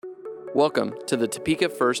Welcome to the Topeka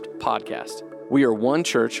First podcast. We are one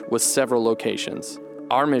church with several locations.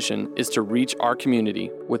 Our mission is to reach our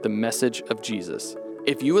community with the message of Jesus.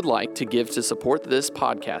 If you would like to give to support this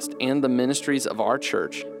podcast and the ministries of our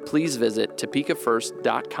church, please visit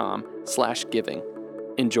topekafirst.com/giving.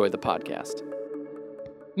 Enjoy the podcast.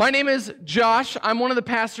 My name is Josh. I'm one of the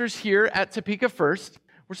pastors here at Topeka First.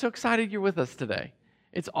 We're so excited you're with us today.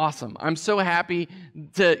 It's awesome. I'm so happy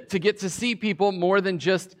to get to see people more than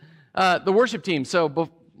just the worship team. So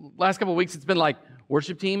last couple of weeks, it's been like,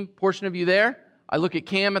 worship team, portion of you there. I look at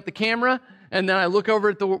Cam at the camera, and then I look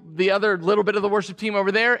over at the other little bit of the worship team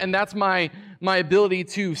over there, and that's my ability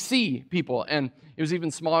to see people. And it was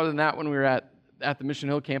even smaller than that when we were at the Mission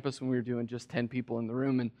Hill campus when we were doing just 10 people in the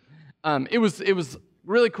room. And it was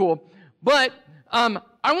really cool. But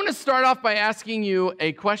I want to start off by asking you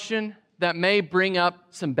a question that may bring up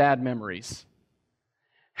some bad memories.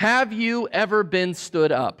 Have you ever been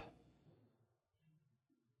stood up?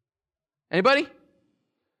 Anybody?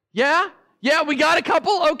 Yeah, we got a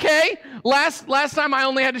couple. Okay. Last time I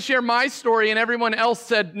only had to share my story, and everyone else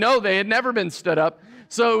said no, they had never been stood up.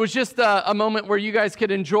 So it was just a moment where you guys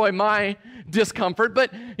could enjoy my discomfort.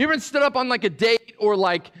 But you ever been stood up on like a date or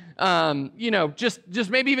like, just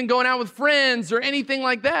maybe even going out with friends or anything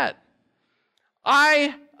like that?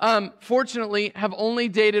 I fortunately have only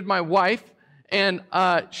dated my wife, and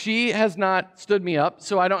she has not stood me up,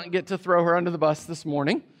 so I don't get to throw her under the bus this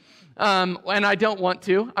morning. And I don't want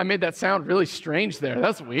to. I made that sound really strange there.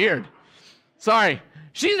 That's weird. Sorry.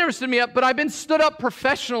 She's never stood me up, but I've been stood up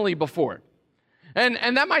professionally before.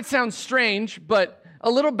 And that might sound strange, but a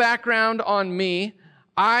little background on me.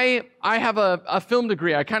 I have a film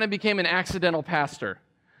degree. I kind of became an accidental pastor.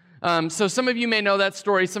 So some of you may know that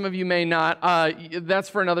story. Some of you may not. That's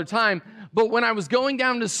for another time. But when I was going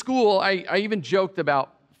down to school, I even joked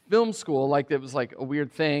about film school, like it was like a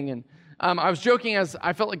weird thing. And I was joking as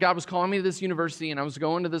I felt like God was calling me to this university, and I was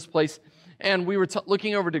going to this place, and we were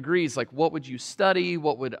looking over degrees, like what would you study,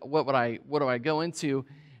 what do I go into,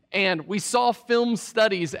 and we saw film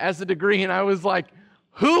studies as a degree, and I was like,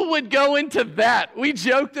 who would go into that? We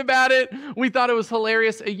joked about it. We thought it was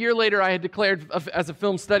hilarious. A year later, I had declared as a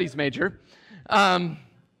film studies major, and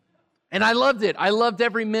I loved it. I loved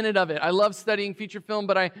every minute of it. I loved studying feature film,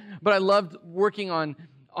 but I loved working on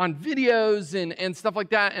videos and stuff like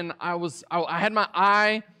that, and I had my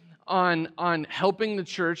eye on helping the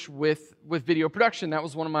church with video production. That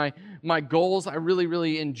was one of my goals. I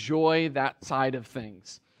really enjoy that side of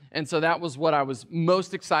things, and so that was what I was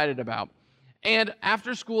most excited about. And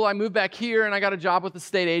after school, I moved back here, and I got a job with the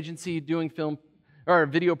state agency doing film or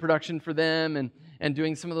video production for them, and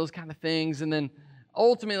doing some of those kind of things. And then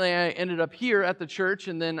ultimately, I ended up here at the church,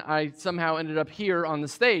 and then I somehow ended up here on the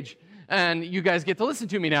stage. And you guys get to listen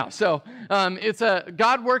to me now. So it's a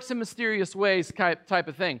God works in mysterious ways type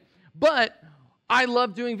of thing. But I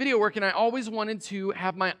love doing video work, and I always wanted to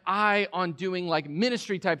have my eye on doing like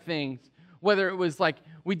ministry type things. Whether it was like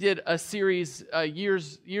we did a series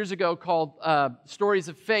years ago called Stories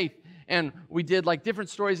of Faith, and we did like different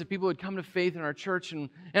stories that people would come to faith in our church, and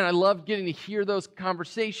I loved getting to hear those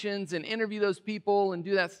conversations and interview those people and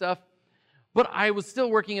do that stuff. But I was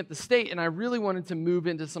still working at the state, and I really wanted to move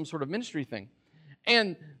into some sort of ministry thing.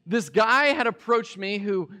 And this guy had approached me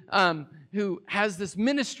who has this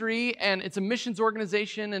ministry, and it's a missions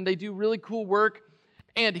organization, and they do really cool work.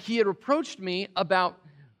 And he had approached me about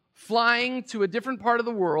flying to a different part of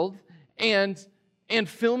the world and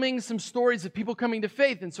filming some stories of people coming to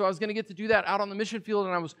faith. And so I was going to get to do that out on the mission field,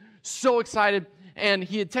 and I was so excited. And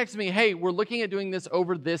he had texted me, hey, we're looking at doing this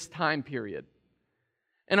over this time period.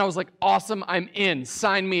 And I was like, awesome, I'm in.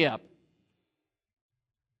 Sign me up.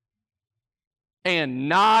 And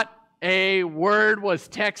not a word was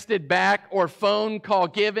texted back or phone call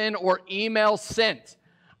given or email sent.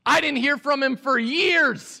 I didn't hear from him for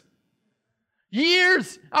years.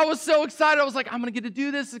 Years. I was so excited. I was like, I'm going to get to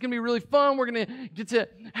do this. It's going to be really fun. We're going to get to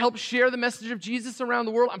help share the message of Jesus around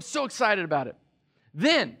the world. I'm so excited about it.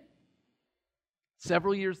 Then,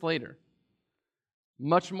 several years later,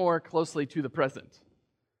 much more closely to the present,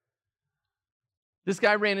 this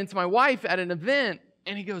guy ran into my wife at an event,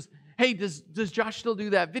 and he goes, hey, does Josh still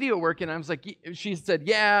do that video work? And I was like, she said,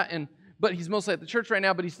 yeah, but he's mostly at the church right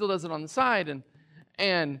now, but he still does it on the side.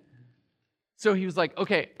 And so he was like,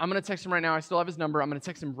 okay, I'm going to text him right now. I still have his number. I'm going to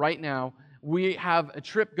text him right now. We have a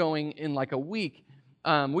trip going in like a week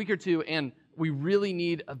or two, and we really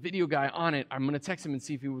need a video guy on it. I'm going to text him and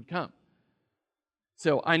see if he would come.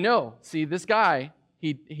 So I know, see, this guy,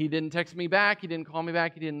 He didn't text me back. He didn't call me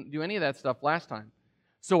back. He didn't do any of that stuff last time.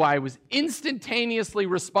 So I was instantaneously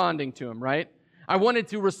responding to him, right? I wanted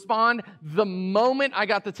to respond the moment I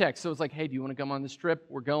got the text. So it's like, hey, do you want to come on this trip?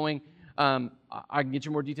 We're going. I can get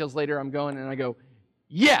you more details later. I'm going. And I go,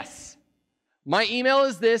 yes. My email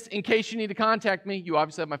is this in case you need to contact me. You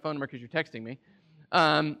obviously have my phone number because you're texting me.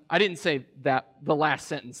 I didn't say that, the last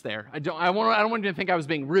sentence there. I don't want you to think I was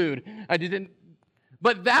being rude. I didn't.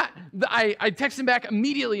 But I texted him back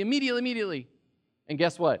immediately. And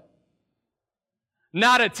guess what?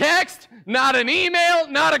 Not a text, not an email,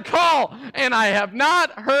 not a call. And I have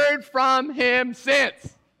not heard from him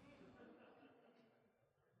since.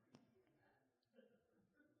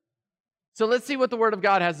 So let's see what the Word of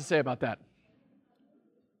God has to say about that.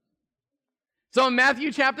 So in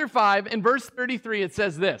Matthew chapter 5, in verse 33, it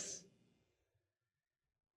says this.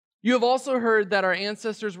 You have also heard that our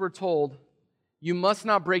ancestors were told, you must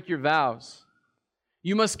not break your vows.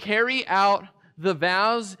 You must carry out the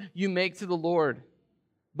vows you make to the Lord.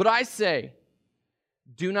 But I say,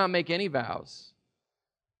 do not make any vows.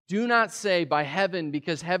 Do not say by heaven,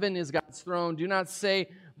 because heaven is God's throne. Do not say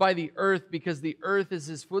by the earth, because the earth is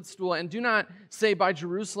his footstool. And do not say by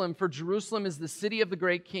Jerusalem, for Jerusalem is the city of the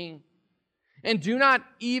great king. And do not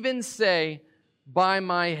even say by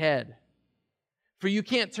my head, for you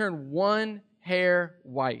can't turn one hair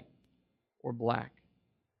white or black.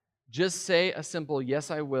 Just say a simple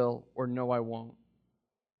yes, I will, or no, I won't.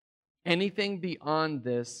 Anything beyond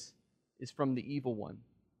this is from the evil one.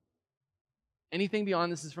 Anything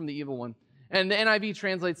beyond this is from the evil one. And the NIV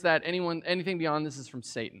translates that anything beyond this is from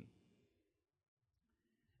Satan.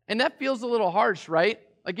 And that feels a little harsh, right?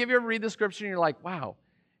 Like if you ever read the scripture and you're like, wow,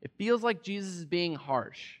 it feels like Jesus is being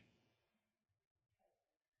harsh.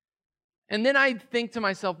 And then I think to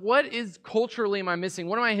myself, what is culturally am I missing?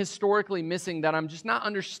 What am I historically missing that I'm just not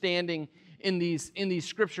understanding in these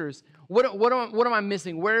scriptures? What am I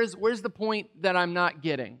missing? Where's the point that I'm not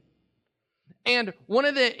getting? And one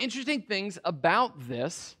of the interesting things about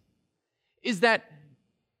this is that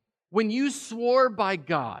when you swore by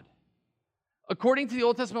God, according to the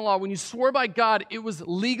Old Testament law, when you swore by God, it was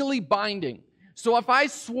legally binding. So if I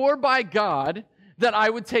swore by God that I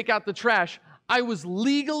would take out the trash, I was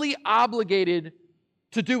legally obligated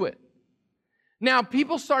to do it. Now,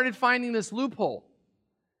 people started finding this loophole.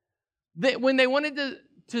 When they wanted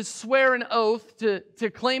to swear an oath, to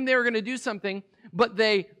claim they were going to do something, but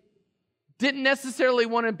they didn't necessarily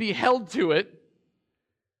want to be held to it,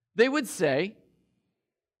 they would say,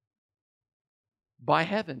 by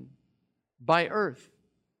heaven, by earth,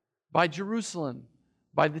 by Jerusalem,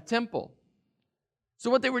 by the temple. So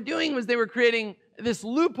what they were doing was they were creating this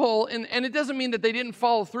loophole, and it doesn't mean that they didn't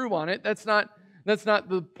follow through on it. That's not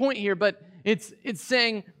the point here, but it's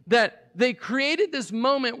saying that they created this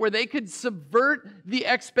moment where they could subvert the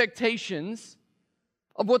expectations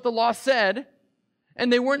of what the law said,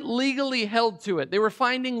 and they weren't legally held to it. They were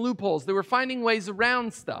finding loopholes. They were finding ways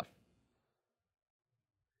around stuff.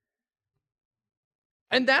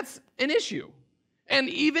 And that's an issue. And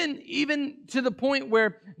even to the point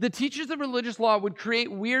where the teachers of religious law would create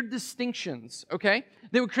weird distinctions, okay?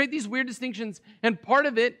 They would create these weird distinctions, and part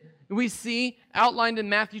of it we see outlined in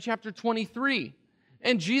Matthew chapter 23.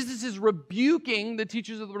 And Jesus is rebuking the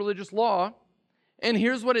teachers of the religious law, and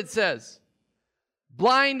here's what it says.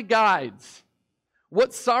 Blind guides,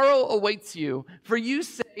 what sorrow awaits you, for you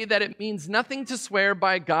say that it means nothing to swear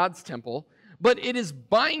by God's temple, but it is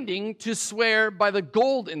binding to swear by the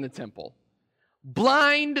gold in the temple.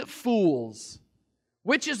 Blind fools,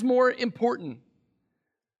 which is more important?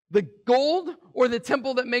 The gold or the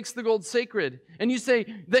temple that makes the gold sacred? And you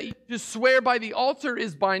say that to swear by the altar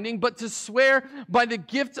is binding, but to swear by the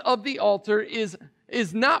gift of the altar is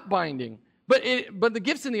not binding. But the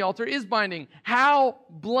gifts in the altar is binding. How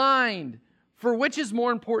blind? For which is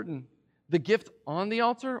more important? The gift on the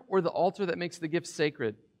altar or the altar that makes the gift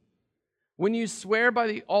sacred? When you swear by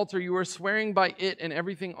the altar, you are swearing by it and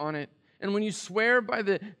everything on it. And when you swear by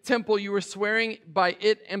the temple, you are swearing by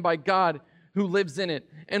it and by God who lives in it.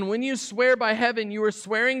 And when you swear by heaven, you are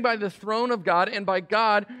swearing by the throne of God and by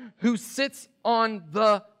God who sits on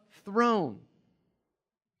the throne.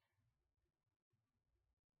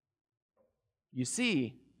 You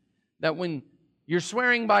see that when you're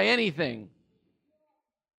swearing by anything,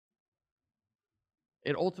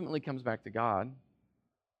 it ultimately comes back to God.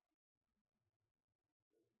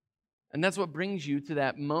 And that's what brings you to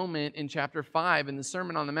that moment in chapter 5 in the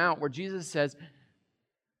Sermon on the Mount where Jesus says,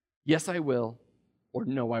 yes, I will, or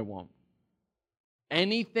no, I won't.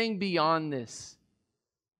 Anything beyond this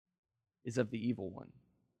is of the evil one.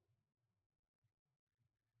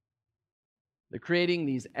 They're creating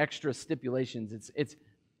these extra stipulations.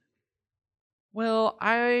 well,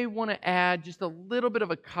 I want to add just a little bit of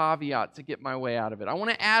a caveat to get my way out of it. I want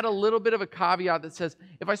to add a little bit of a caveat that says,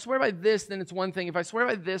 if I swear by this, then it's one thing. If I swear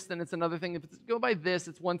by this, then it's another thing. If it's go by this,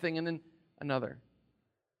 it's one thing and then another.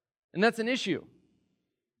 And that's an issue.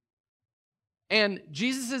 And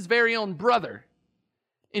Jesus' very own brother,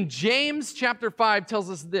 in James chapter 5, tells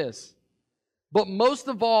us this: but most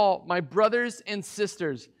of all, my brothers and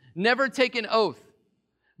sisters, never take an oath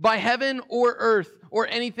by heaven or earth or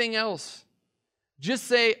anything else. Just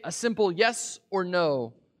say a simple yes or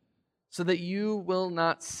no, so that you will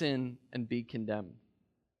not sin and be condemned.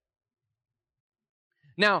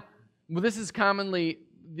 Now, this is commonly,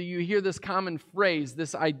 you hear this common phrase,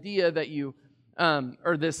 this idea that you,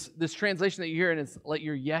 or this translation that you hear, and it's let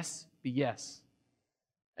your yes be yes,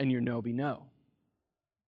 and your no be no.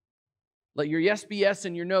 Let your yes be yes,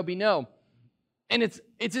 and your no be no. And it's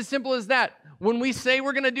as simple as that. When we say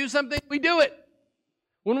we're going to do something, we do it.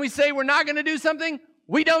 When we say we're not going to do something,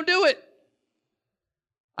 we don't do it.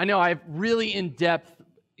 I know I have really in-depth,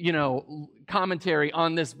 commentary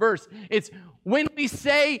on this verse. It's when we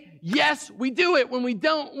say yes, we do it. When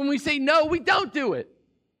we say no, we don't do it.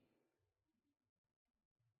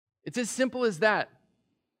 It's as simple as that.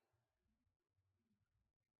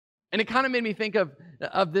 And it kind of made me think of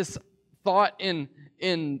this thought in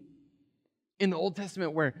the Old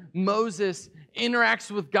Testament where Moses interacts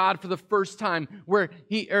with God for the first time, where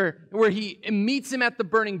he meets him at the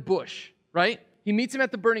burning bush, right? He meets him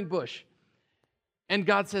at the burning bush. And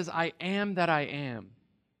God says, I am that I am.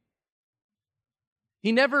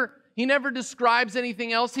 He never describes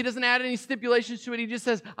anything else. He doesn't add any stipulations to it. He just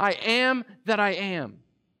says, I am that I am.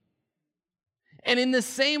 And in the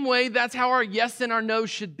same way, that's how our yes and our no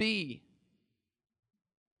should be.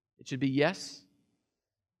 It should be yes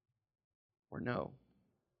or no.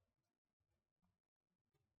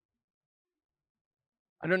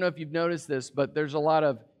 I don't know if you've noticed this, but there's a lot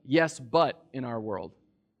of yes, but in our world.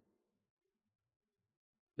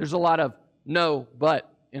 There's a lot of no,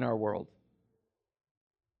 but in our world.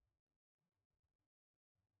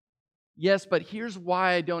 Yes, but here's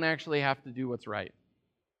why I don't actually have to do what's right.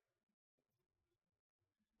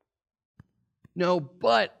 No,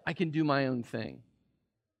 but I can do my own thing.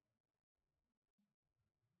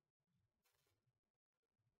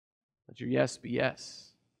 Let your yes be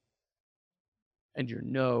yes, and your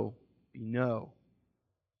no be no.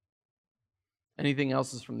 Anything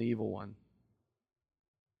else is from the evil one.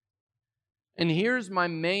 And here's my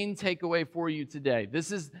main takeaway for you today.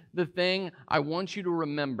 This is the thing I want you to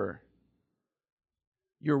remember.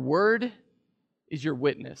 Your word is your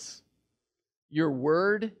witness. Your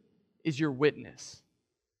word is your witness.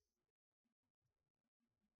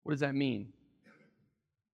 What does that mean?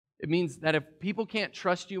 It means that if people can't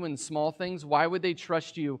trust you in small things, why would they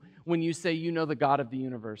trust you when you say you know the God of the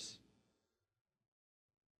universe?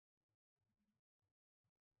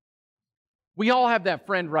 We all have that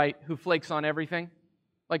friend, right, who flakes on everything.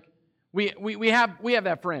 Like, we have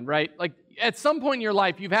that friend, right? Like, at some point in your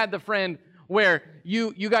life, you've had the friend where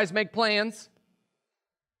you guys make plans,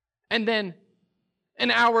 and then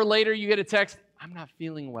an hour later, you get a text, I'm not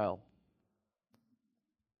feeling well.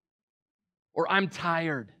 Or I'm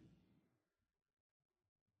tired.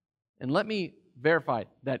 And let me verify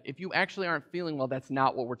that if you actually aren't feeling well, that's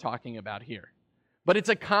not what we're talking about here. But it's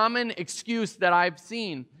a common excuse that I've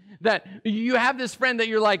seen, that you have this friend that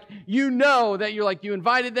you're like, you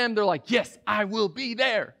invited them, they're like, yes, I will be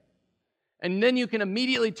there. And then you can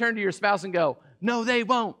immediately turn to your spouse and go, no, they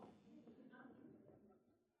won't.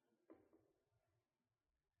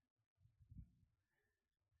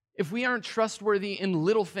 If we aren't trustworthy in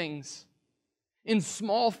little things, in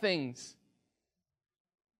small things,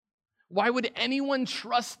 why would anyone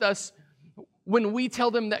trust us when we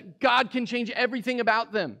tell them that God can change everything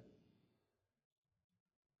about them?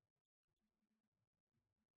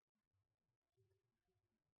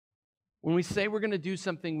 When we say we're going to do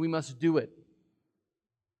something, we must do it.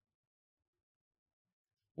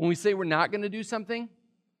 When we say we're not going to do something,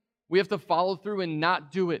 we have to follow through and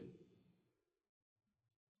not do it.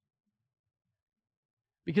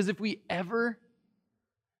 Because if we ever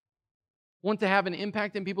want to have an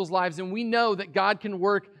impact in people's lives, and we know that God can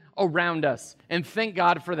work around us, and thank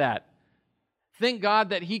God for that. Thank God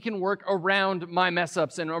that He can work around my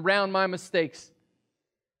mess-ups and around my mistakes.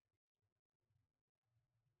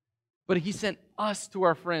 But He sent us to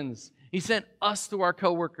our friends. He sent us to our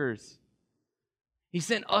coworkers. He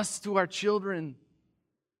sent us to our children.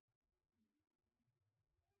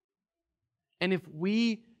 And if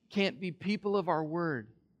we can't be people of our word,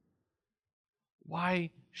 why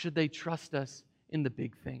should they trust us in the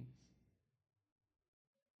big things?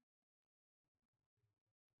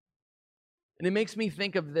 And it makes me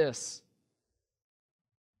think of this.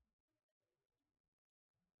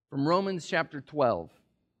 From Romans chapter 12.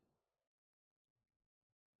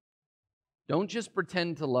 Don't just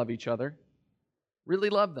pretend to love each other.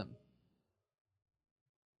 Really love them.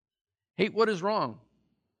 Hate what is wrong.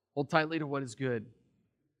 Hold tightly to what is good.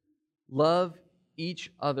 Love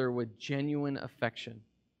each other with genuine affection.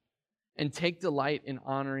 And take delight in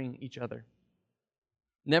honoring each other.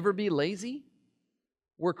 Never be lazy.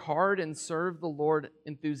 Work hard and serve the Lord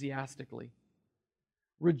enthusiastically.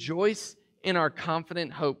 Rejoice in our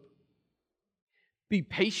confident hope. Be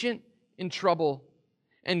patient in trouble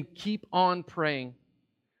and keep on praying.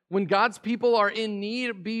 When God's people are in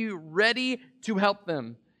need, be ready to help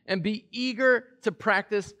them and be eager to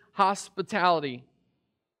practice hospitality.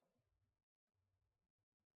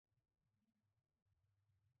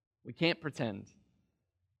 We can't pretend.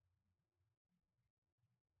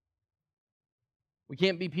 We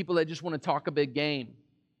can't be people that just want to talk a big game,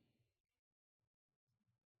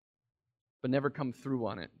 but never come through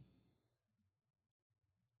on it.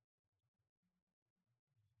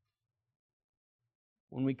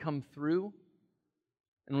 When we come through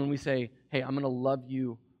and when we say, hey, I'm going to love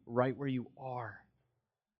you right where you are.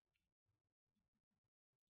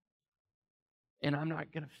 And I'm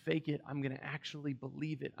not going to fake it. I'm going to actually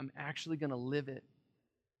believe it. I'm actually going to live it.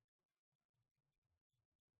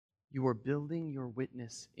 You are building your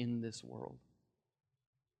witness in this world.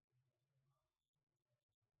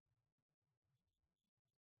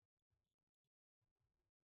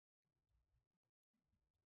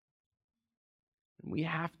 And we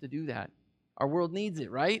have to do that. Our world needs it,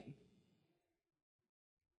 right?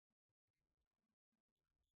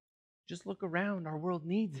 Just look around. Our world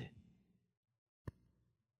needs it.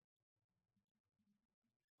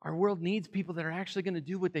 Our world needs people that are actually going to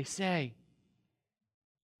do what they say.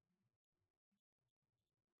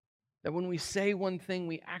 That when we say one thing,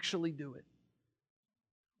 we actually do it.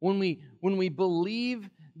 When we believe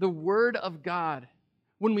the Word of God,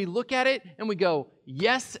 when we look at it and we go,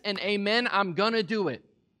 yes and amen, I'm going to do it.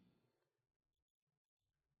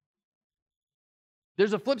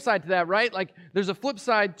 There's a flip side to that, right? Like, there's a flip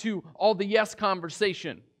side to all the yes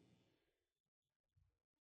conversation.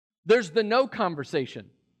 There's the no conversation.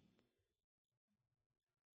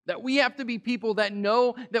 That we have to be people that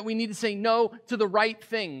know that we need to say no to the right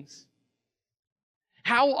things.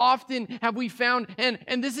 How often have we found,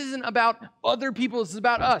 and this isn't about other people, this is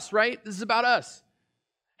about us, right? This is about us.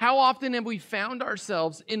 How often have we found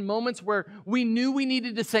ourselves in moments where we knew we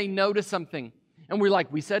needed to say no to something, and we're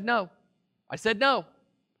like, we said no. I said no.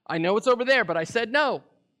 I know it's over there, but I said no.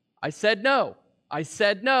 I said no. I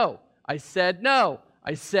said no. I said no.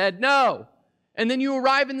 I said no. And then you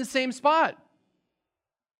arrive in the same spot.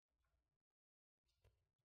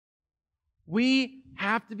 We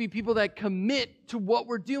have to be people that commit to what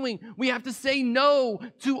we're doing. We have to say no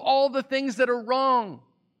to all the things that are wrong.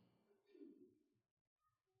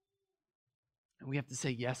 And we have to say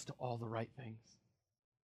yes to all the right things.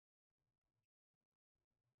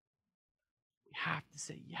 We have to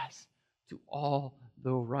say yes to all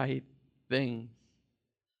the right things.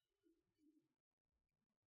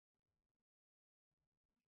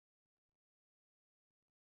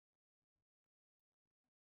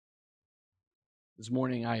 This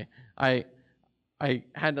morning, I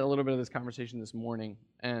had a little bit of this conversation this morning,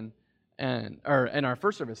 and our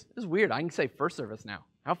first service. This is weird. I can say first service now.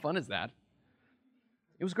 How fun is that?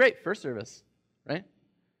 It was great, first service, right?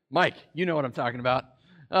 Mike, you know what I'm talking about.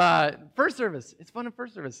 First service. It's fun in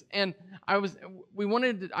first service. And I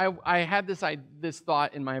had this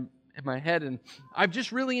thought in my head, and I've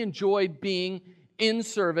just really enjoyed being in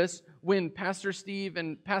service when Pastor Steve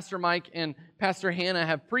and Pastor Mike and Pastor Hannah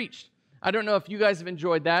have preached. I don't know if you guys have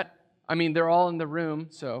enjoyed that. I mean, they're all in the room,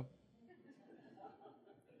 so.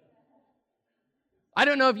 I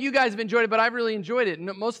don't know if you guys have enjoyed it, but I've really enjoyed it.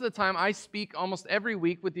 And most of the time, I speak almost every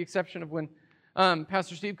week, with the exception of when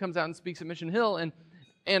Pastor Steve comes out and speaks at Mission Hill.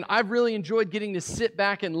 And I've really enjoyed getting to sit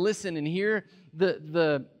back and listen and hear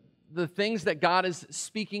the things that God is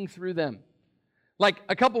speaking through them. Like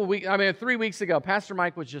 3 weeks ago, Pastor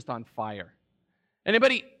Mike was just on fire.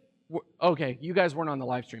 Anybody? Okay, you guys weren't on the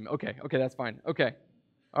live stream. Okay, that's fine. Okay,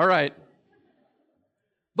 all right.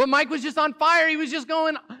 But Mike was just on fire. He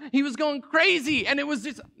was going crazy. And it was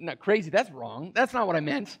just, not crazy, that's wrong. That's not what I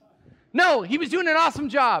meant. No, he was doing an awesome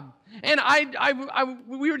job. And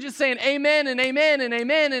we were just saying amen and amen and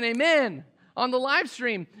amen and amen on the live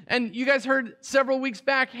stream. And you guys heard several weeks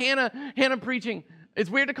back Hannah preaching. It's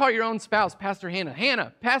weird to call your own spouse Pastor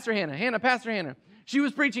Hannah. Pastor Hannah. She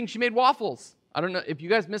was preaching. She made waffles. I don't know if you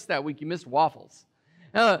guys missed that week. You missed waffles.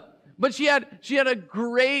 But But she had a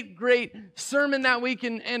great sermon that week,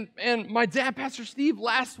 and my dad, Pastor Steve,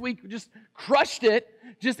 last week just crushed it,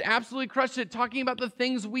 just absolutely crushed it, talking about the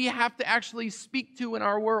things we have to actually speak to in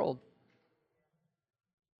our world.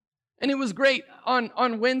 And it was great.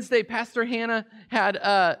 On Wednesday, Pastor Hannah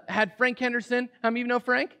had Frank Henderson. How many of you know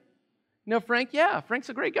Frank? You know Frank? Yeah, Frank's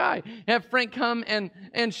a great guy. Have Frank come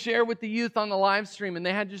and share with the youth on the live stream, and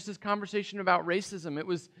they had just this conversation about racism.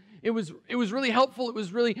 It was really helpful. It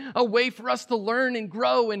was really a way for us to learn and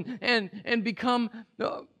grow and become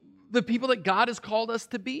the people that God has called us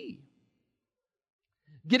to be.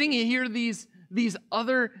 Getting to hear these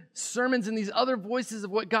other sermons and these other voices of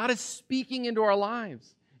what God is speaking into our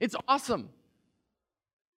lives. It's awesome.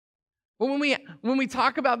 But when we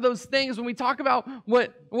talk about those things, when we talk about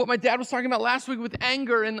what my dad was talking about last week with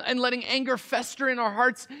anger and letting anger fester in our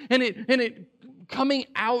hearts and it coming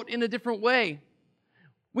out in a different way,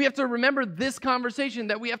 we have to remember this conversation,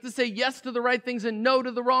 that we have to say yes to the right things and no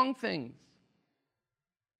to the wrong things.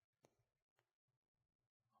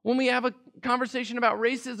 When we have a conversation about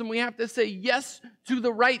racism, we have to say yes to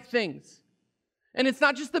the right things. And it's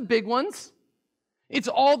not just the big ones. It's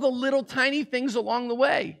all the little tiny things along the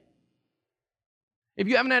way. If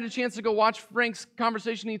you haven't had a chance to go watch Frank's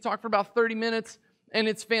conversation, he talked for about 30 minutes, and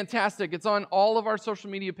it's fantastic. It's on all of our social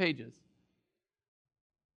media pages.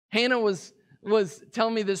 Hannah was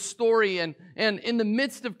telling me this story, and in the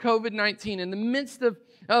midst of COVID-19, in the midst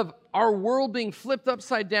of our world being flipped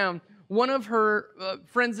upside down, one of her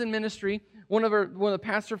friends in ministry, one of the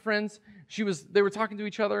pastor friends, they were talking to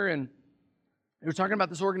each other, and they were talking about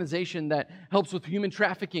this organization that helps with human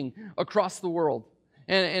trafficking across the world,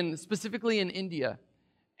 and specifically in India.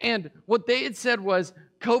 And what they had said was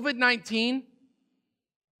COVID-19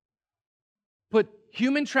 put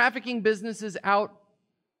human trafficking businesses out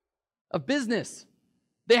of business.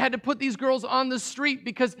 They had to put these girls on the street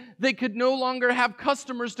because they could no longer have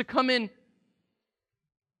customers to come in.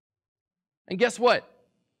 And guess what?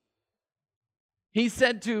 He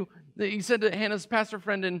said to Hannah's pastor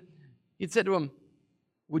friend, and he said to him,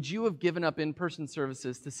 "Would you have given up in-person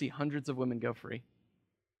services to see hundreds of women go free?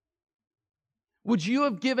 Would you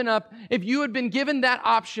have given up, if you had been given that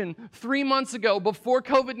option 3 months ago, before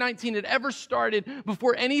COVID-19 had ever started,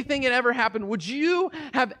 before anything had ever happened, would you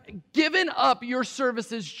have given up your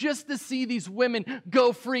services just to see these women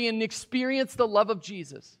go free and experience the love of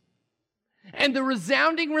Jesus?" And the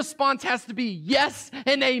resounding response has to be yes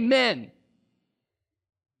and amen.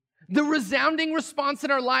 The resounding response in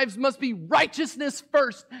our lives must be righteousness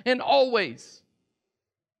first and always.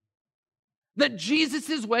 That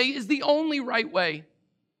Jesus' way is the only right way.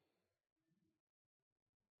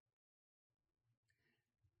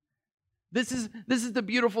 This is the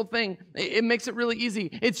beautiful thing. It makes it really easy.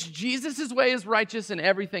 It's Jesus' way is righteous and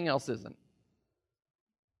everything else isn't.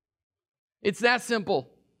 It's that simple.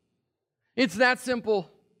 It's that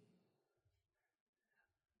simple.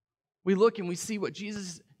 We look and we see what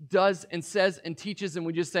Jesus does and says and teaches, and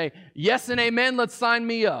we just say, yes and amen, let's sign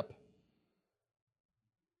me up.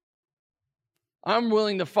 I'm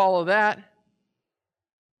willing to follow that.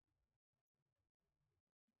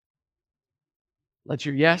 Let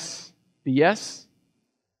your yes be yes,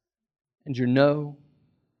 and your no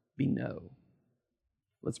be no.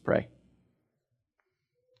 Let's pray.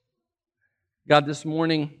 God, this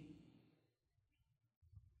morning,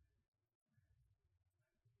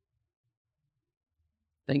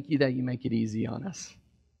 thank you that you make it easy on us.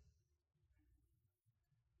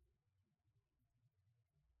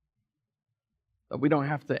 But we don't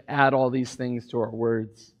have to add all these things to our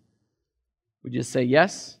words. We just say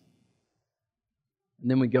yes,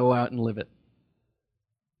 and then we go out and live it.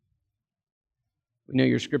 We know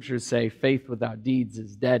your scriptures say faith without deeds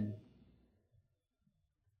is dead.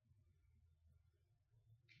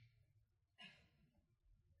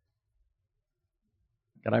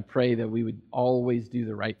 God, I pray that we would always do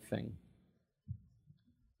the right thing.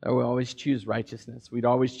 That we always choose righteousness. We'd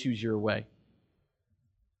always choose your way.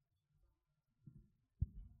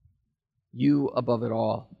 You above it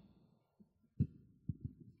all.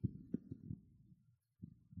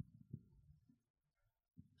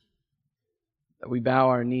 That we bow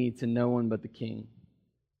our knee to no one but the King,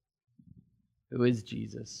 who is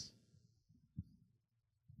Jesus.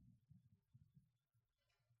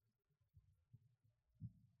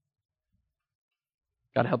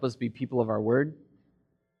 God, help us be people of our word.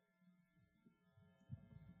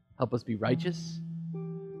 Help us be righteous.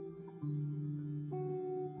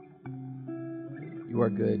 You are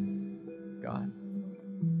good, God.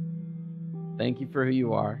 Thank you for who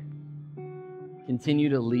you are. Continue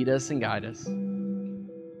to lead us and guide us. In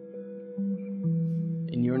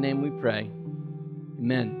your name we pray.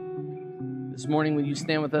 Amen. This morning, will you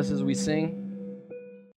stand with us as we sing?